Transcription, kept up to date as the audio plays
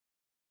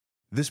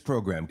This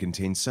program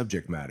contains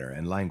subject matter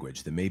and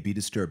language that may be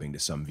disturbing to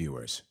some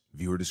viewers.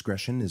 Viewer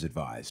discretion is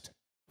advised.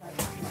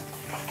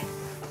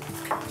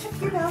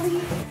 Check your belly.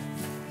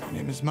 My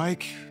name is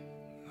Mike.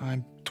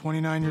 I'm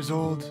 29 years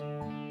old.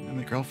 And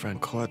my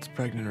girlfriend, Colette's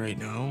pregnant right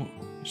now.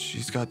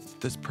 She's got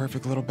this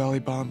perfect little belly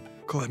bump.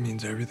 Colette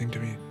means everything to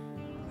me.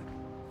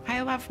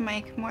 I love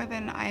Mike more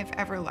than I've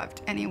ever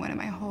loved anyone in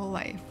my whole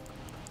life.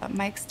 But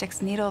Mike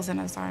sticks needles in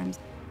his arms.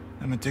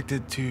 I'm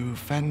addicted to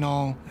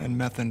fentanyl and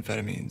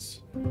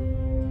methamphetamines.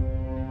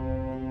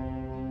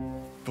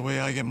 The way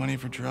I get money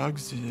for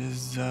drugs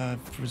is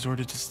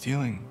resorted to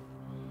stealing.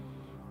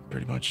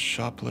 Pretty much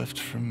shoplift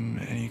from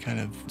any kind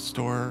of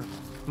store.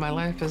 My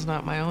life is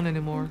not my own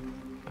anymore.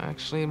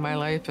 Actually, my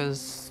life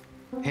is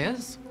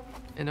his.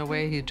 In a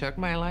way, he took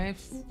my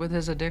life with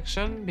his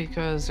addiction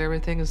because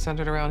everything is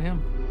centered around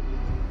him.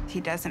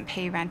 He doesn't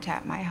pay rent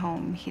at my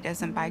home. He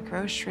doesn't buy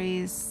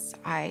groceries.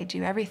 I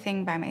do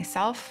everything by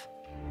myself.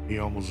 He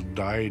almost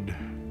died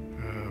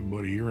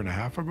about a year and a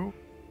half ago,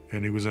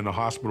 and he was in a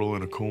hospital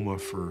in a coma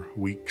for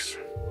weeks.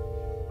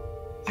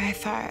 I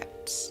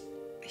thought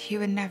he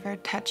would never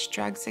touch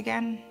drugs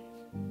again.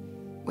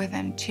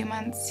 Within 2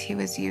 months, he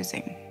was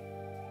using.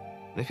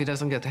 If he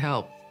doesn't get the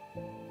help,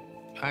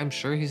 I'm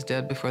sure he's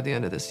dead before the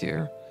end of this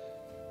year.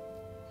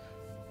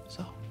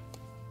 So,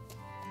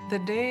 the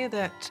day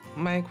that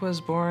Mike was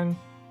born,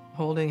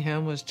 holding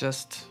him was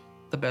just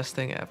the best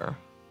thing ever.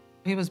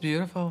 He was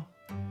beautiful.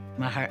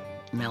 My heart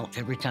melts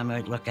every time I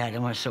look at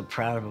him. I was so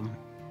proud of him.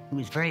 He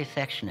was very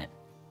affectionate,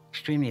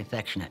 extremely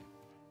affectionate.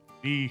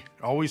 He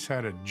always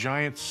had a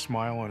giant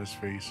smile on his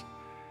face,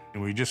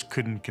 and we just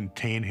couldn't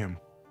contain him.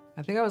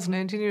 I think I was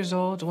 19 years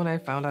old when I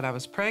found out I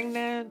was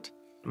pregnant.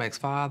 Mike's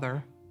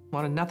father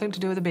wanted nothing to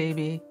do with the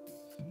baby.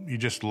 He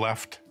just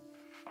left.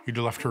 He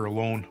left her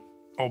alone,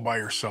 all by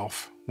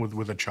herself,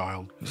 with a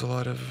child. There's a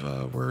lot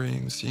of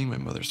worrying, seeing my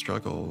mother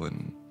struggle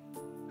and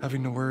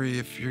having to worry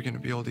if you're going to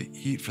be able to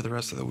eat for the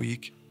rest of the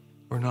week,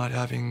 or not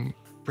having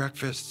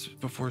breakfast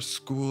before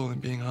school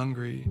and being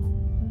hungry.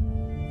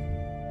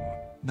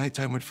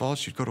 Nighttime would fall,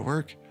 she'd go to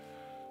work.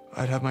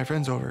 I'd have my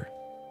friends over.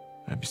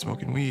 I'd be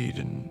smoking weed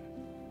and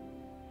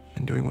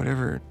doing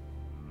whatever.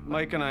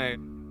 Mike and I,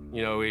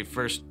 we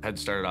first had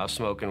started off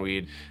smoking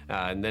weed,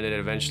 and then it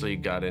eventually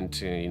got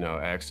into,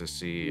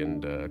 ecstasy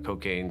and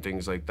cocaine,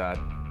 things like that.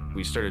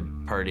 We started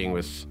partying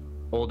with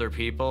older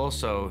people,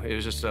 so it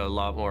was just a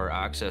lot more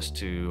access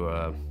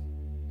to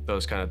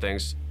those kind of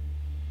things.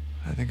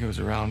 I think it was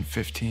around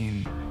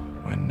 15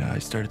 when I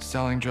started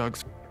selling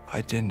drugs.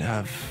 I didn't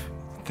have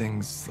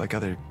things like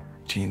other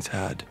teens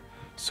had,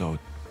 so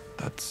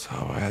that's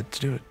how I had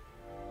to do it.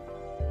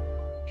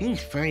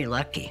 He's very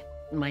lucky.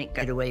 Mike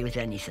got away with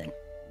anything.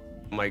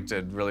 Mike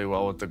did really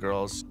well with the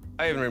girls.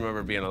 I even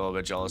remember being a little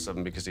bit jealous of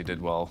him because he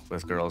did well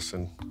with girls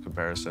in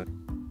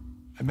comparison.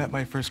 I met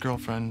my first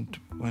girlfriend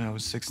when I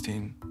was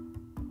 16.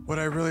 What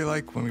I really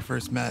liked when we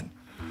first met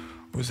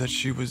was that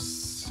she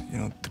was,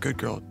 the good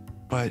girl.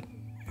 But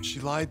she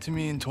lied to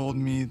me and told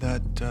me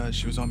that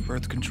she was on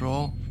birth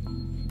control.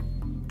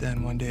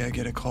 Then one day I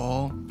get a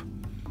call,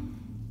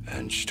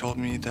 and she told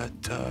me that,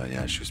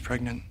 she was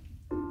pregnant.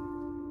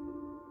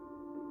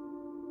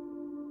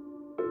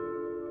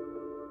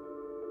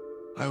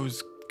 I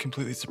was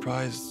completely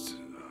surprised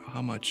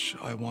how much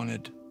I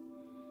wanted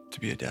to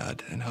be a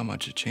dad and how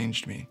much it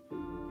changed me.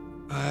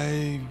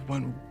 I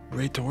went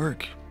right to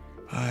work.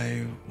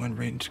 I went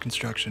right into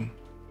construction.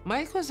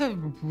 Mike was a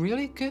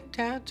really good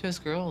dad to his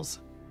girls.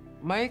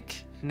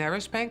 Mike never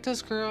spanked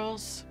his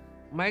girls.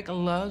 Mike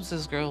loves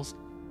his girls,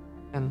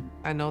 and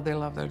I know they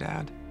love their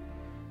dad.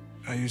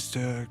 I used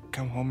to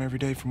come home every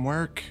day from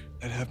work.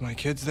 I'd have my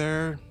kids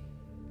there.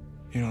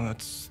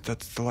 That's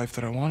the life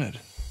that I wanted.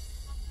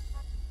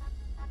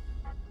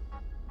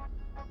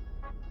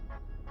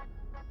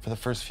 For the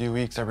first few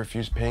weeks, I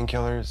refused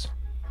painkillers.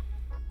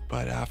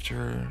 But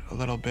after a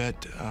little bit,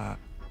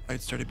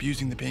 I'd start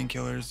abusing the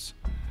painkillers,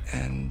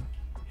 and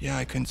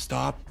I couldn't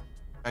stop.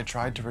 I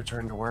tried to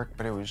return to work,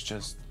 but it was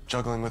just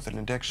juggling with an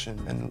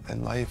addiction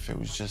and life. It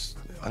was just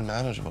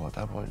unmanageable at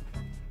that point.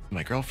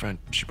 My girlfriend,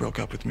 she broke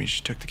up with me.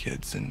 She took the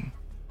kids, and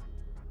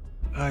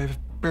I've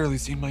barely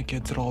seen my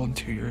kids at all in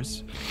 2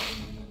 years.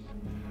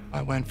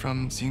 I went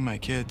from seeing my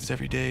kids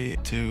every day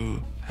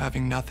to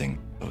having nothing.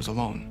 I was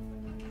alone,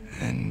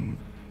 and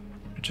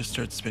it just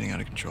started spinning out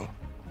of control.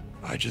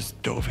 I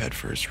just dove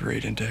headfirst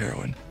right into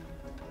heroin.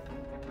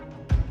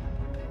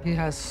 He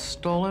has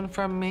stolen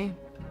from me.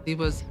 He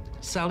was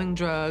selling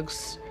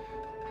drugs,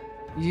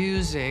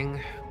 using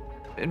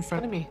in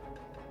front of me.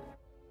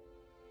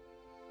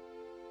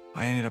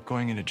 I ended up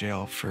going into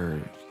jail for,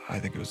 I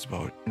think it was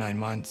about 9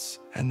 months.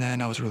 And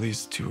then I was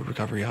released to a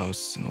recovery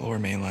house in the Lower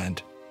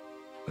Mainland,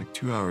 like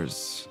 2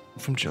 hours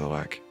from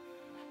Chilliwack,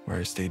 where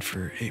I stayed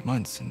for 8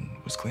 months and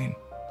was clean.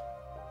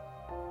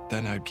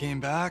 Then I came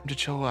back to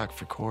Chilliwack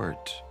for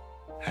court,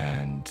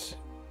 and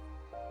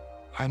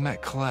I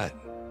met Colette.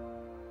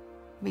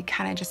 We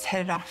kind of just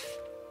hit it off.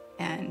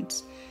 And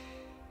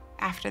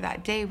after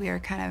that day, we were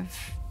kind of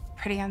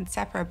pretty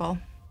inseparable.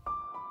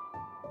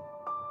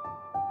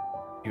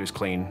 He was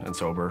clean and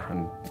sober,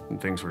 and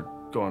things were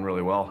going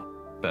really well.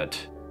 But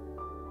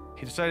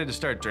he decided to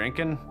start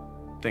drinking,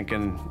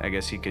 thinking, I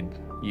guess, he could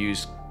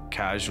use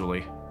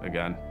casually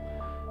again.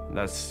 And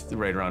that's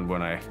right around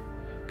when I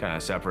kind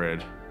of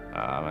separated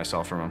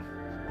myself from him.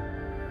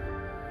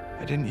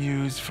 I didn't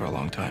use for a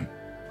long time,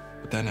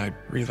 but then I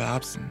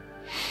relapsed, and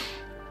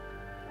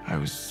I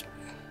was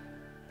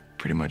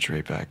pretty much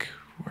right back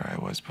where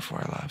I was before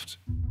I left.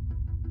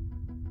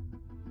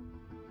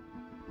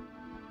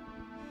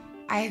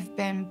 I've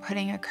been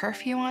putting a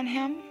curfew on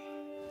him.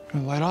 The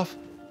light off?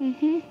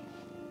 Mm-hmm.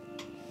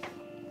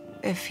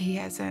 If he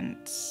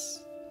hasn't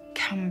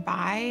come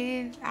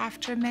by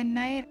after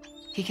midnight,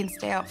 he can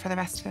stay out for the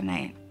rest of the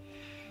night.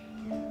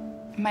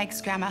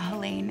 Mike's grandma,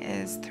 Helene,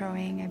 is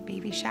throwing a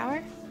baby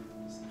shower.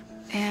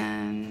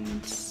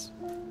 And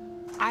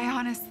I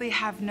honestly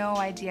have no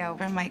idea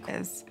where Mike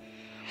is.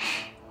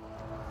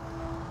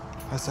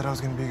 I said I was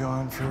gonna be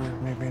gone for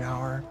maybe an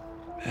hour,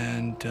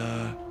 and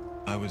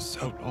I was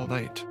out all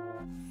night.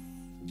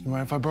 You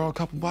mind if I borrow a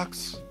couple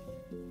bucks?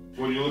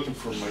 What are you looking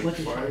for, Mike?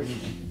 5?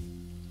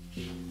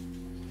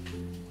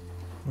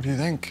 What do you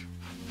think?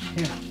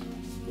 Here.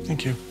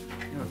 Thank you.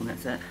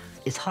 That's it.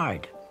 It's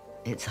hard.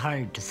 It's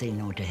hard to say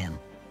no to him.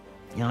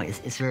 You know,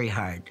 it's very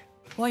hard.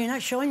 Well, you're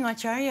not showing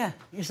much, are you?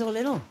 You're so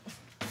little.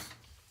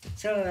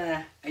 So,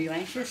 are you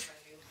anxious?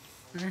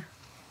 Huh?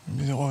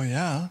 Oh,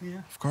 yeah, Yeah.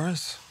 of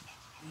course.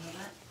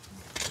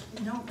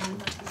 No, I'm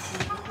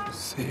not.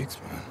 Sakes,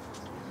 man.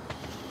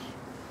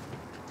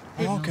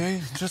 Oh,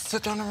 okay, just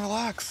sit down and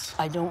relax.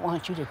 I don't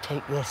want you to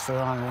take this the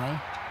wrong way.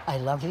 I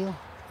love you.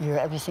 You're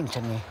everything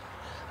to me.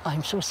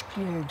 I'm so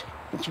scared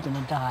that you're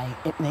gonna die.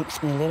 It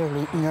makes me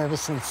literally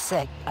nervously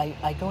sick.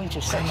 I go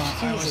into such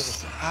I was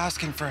seizures.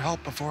 asking for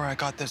help before I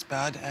got this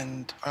bad,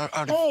 and out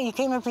of... Hey, you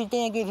came every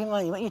day and gave you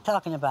money. What are you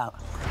talking about?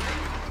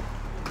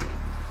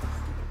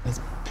 It's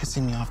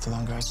pissing me off the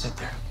longer I sit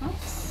there.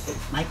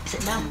 Mike,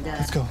 sit down.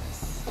 Let's go.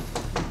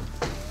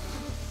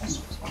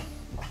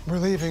 We're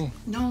leaving.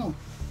 No,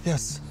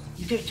 Yes.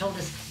 you could have told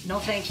us, no,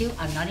 thank you,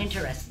 I'm not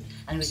interested.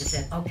 And we would have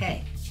said,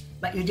 okay.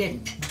 But you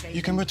didn't. Okay?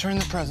 You can return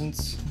the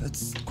presents.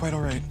 That's quite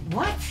all right.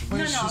 What? What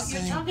No, is she no, you're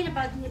saying? talking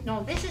about,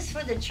 no, this is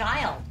for the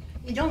child.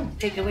 You don't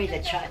take away the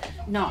child.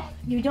 No,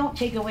 you don't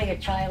take away a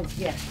child's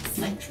gift.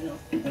 Mike,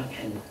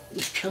 okay,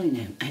 it's killing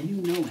him, and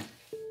you know it.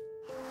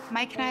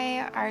 Mike and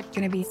I are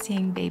going to be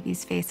seeing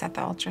baby's face at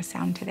the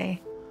ultrasound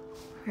today.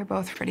 We're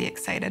both pretty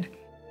excited.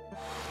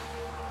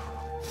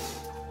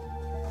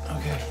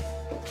 Okay.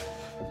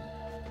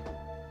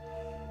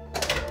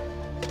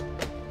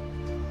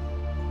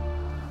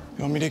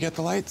 You want me to get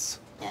the lights?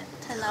 Yeah,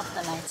 turn off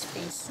the lights,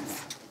 please.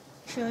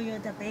 Show you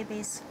the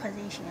baby's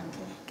position,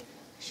 okay?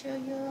 Show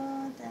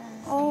you the...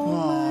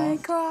 Oh my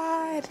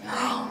God.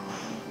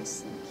 Baby's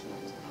so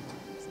cute.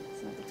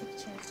 So the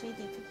picture, 3D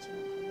picture,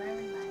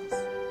 very nice.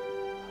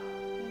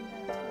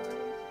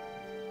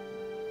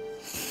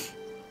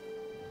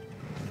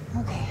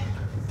 Okay.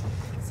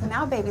 So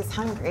now baby's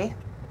hungry.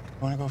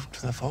 I want to go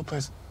to the photo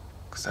place,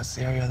 because that's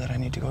the area that I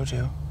need to go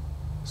to.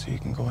 So you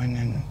can go in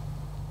and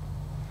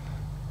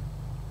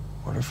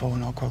order pho,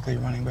 and I'll quickly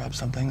run and grab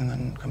something and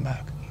then come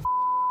back.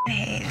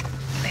 Hey,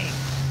 babe.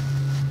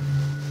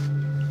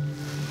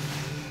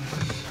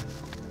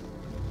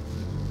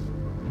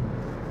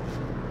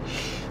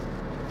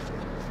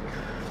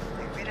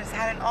 We just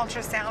had an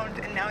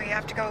ultrasound, and now you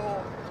have to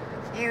go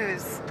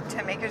use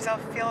to make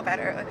yourself feel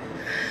better.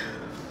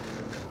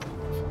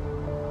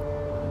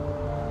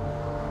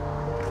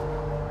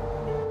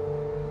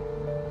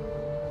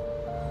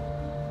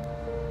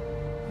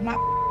 I'm not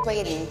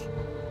waiting.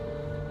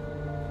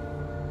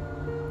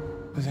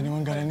 Has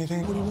anyone got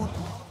anything? What do you want?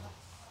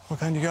 What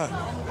kind you got?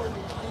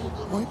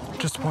 What?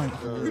 Just a point.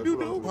 You do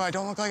dope. Well, I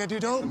don't look like I do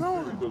dope?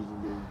 No.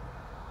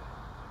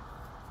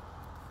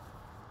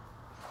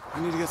 I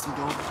need to get some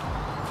dope.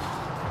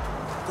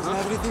 Doesn't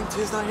have anything?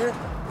 Tia's not here?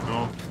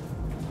 No.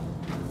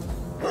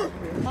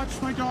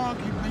 Watch my dog,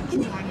 he might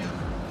chew on you.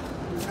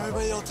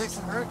 Everybody else take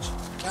some merch?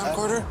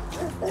 Camcorder?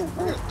 You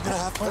got a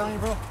half point on you,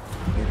 bro?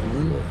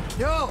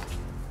 Yo!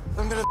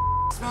 I'm gonna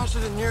smash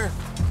it in here.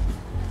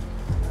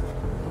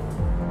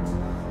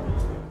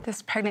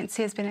 This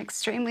pregnancy has been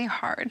extremely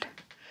hard.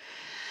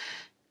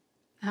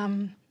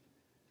 I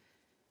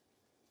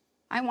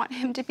want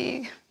him to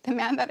be the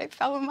man that I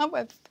fell in love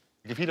with.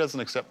 If he doesn't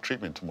accept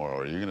treatment tomorrow,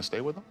 are you going to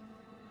stay with him?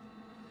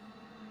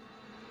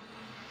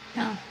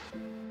 No.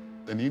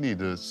 Then you need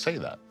to say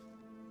that,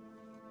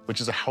 which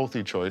is a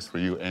healthy choice for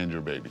you and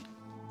your baby.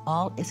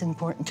 All is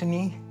important to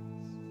me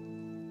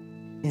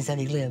is that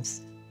he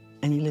lives,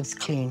 and he lives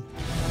clean.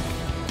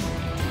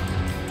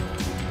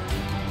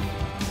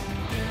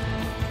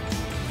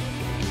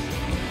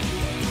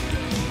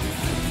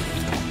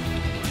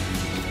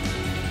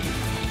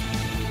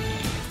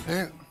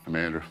 Hey. I'm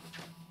Andrew.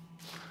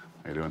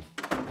 How you doing?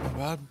 Not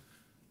bad.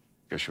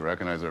 Guess you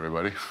recognize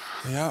everybody.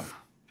 Yeah.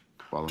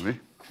 Follow me.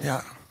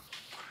 Yeah.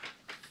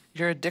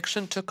 Your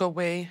addiction took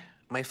away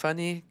my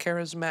funny,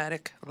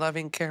 charismatic,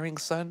 loving, caring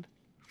son.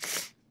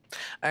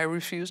 I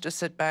refuse to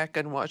sit back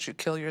and watch you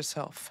kill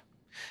yourself.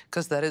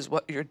 because that is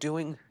what you're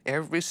doing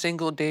every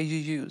single day you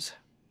use.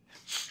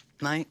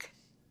 Mike,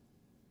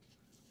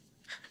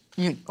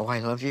 you know I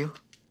love you.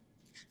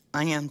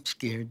 I am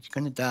scared you're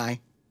gonna die.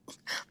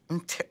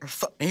 I'm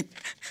terrified.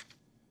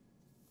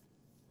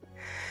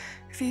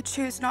 If you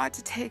choose not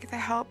to take the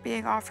help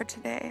being offered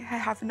today, I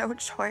have no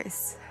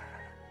choice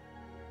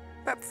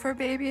but for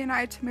baby and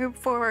I to move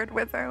forward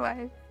with our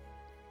life.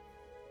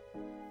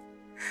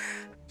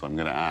 So I'm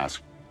going to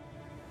ask,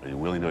 are you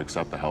willing to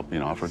accept the help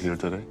being offered here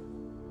today?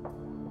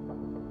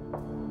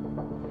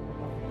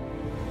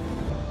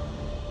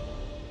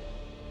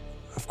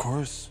 Of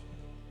course.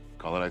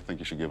 Colette, I think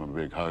you should give him a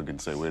big hug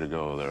and say, way to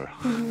go there.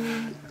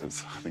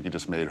 'Cause I think you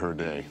just made her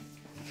day.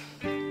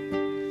 I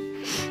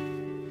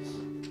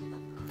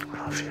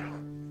love you.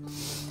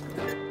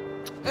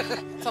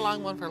 It's a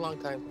long one for a long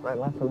time. Right,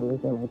 last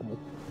one.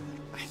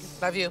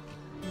 Love you.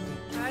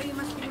 Hi, you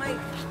must be Mike.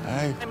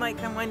 Hi. Hi,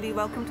 Mike. I'm Wendy.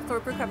 Welcome to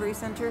Thorpe Recovery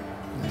Center.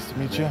 Nice to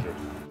meet you.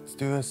 Let's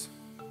do this.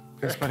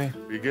 Thanks, buddy.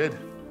 Be good.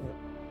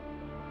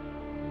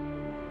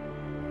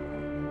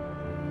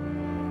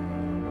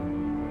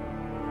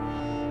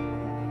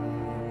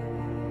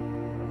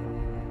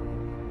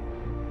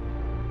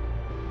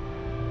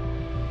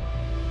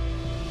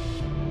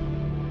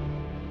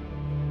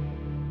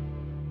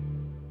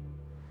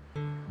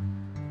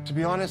 To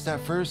be honest, at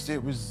first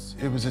it was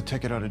a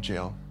ticket out of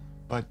jail.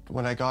 But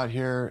when I got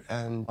here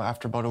and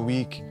after about a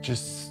week,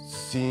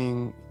 just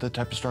seeing the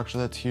type of structure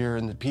that's here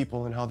and the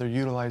people and how they're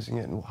utilizing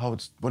it and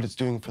what it's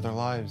doing for their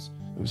lives,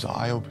 it was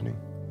eye-opening.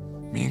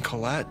 Me and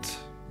Colette,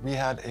 we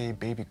had a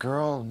baby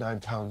girl, 9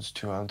 pounds,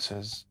 2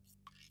 ounces.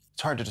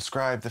 It's hard to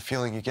describe the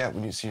feeling you get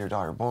when you see your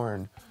daughter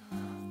born.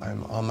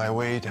 I'm on my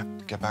way to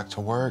get back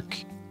to work,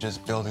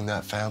 just building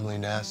that family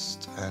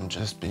nest and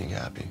just being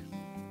happy.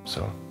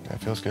 So, yeah,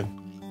 it feels good.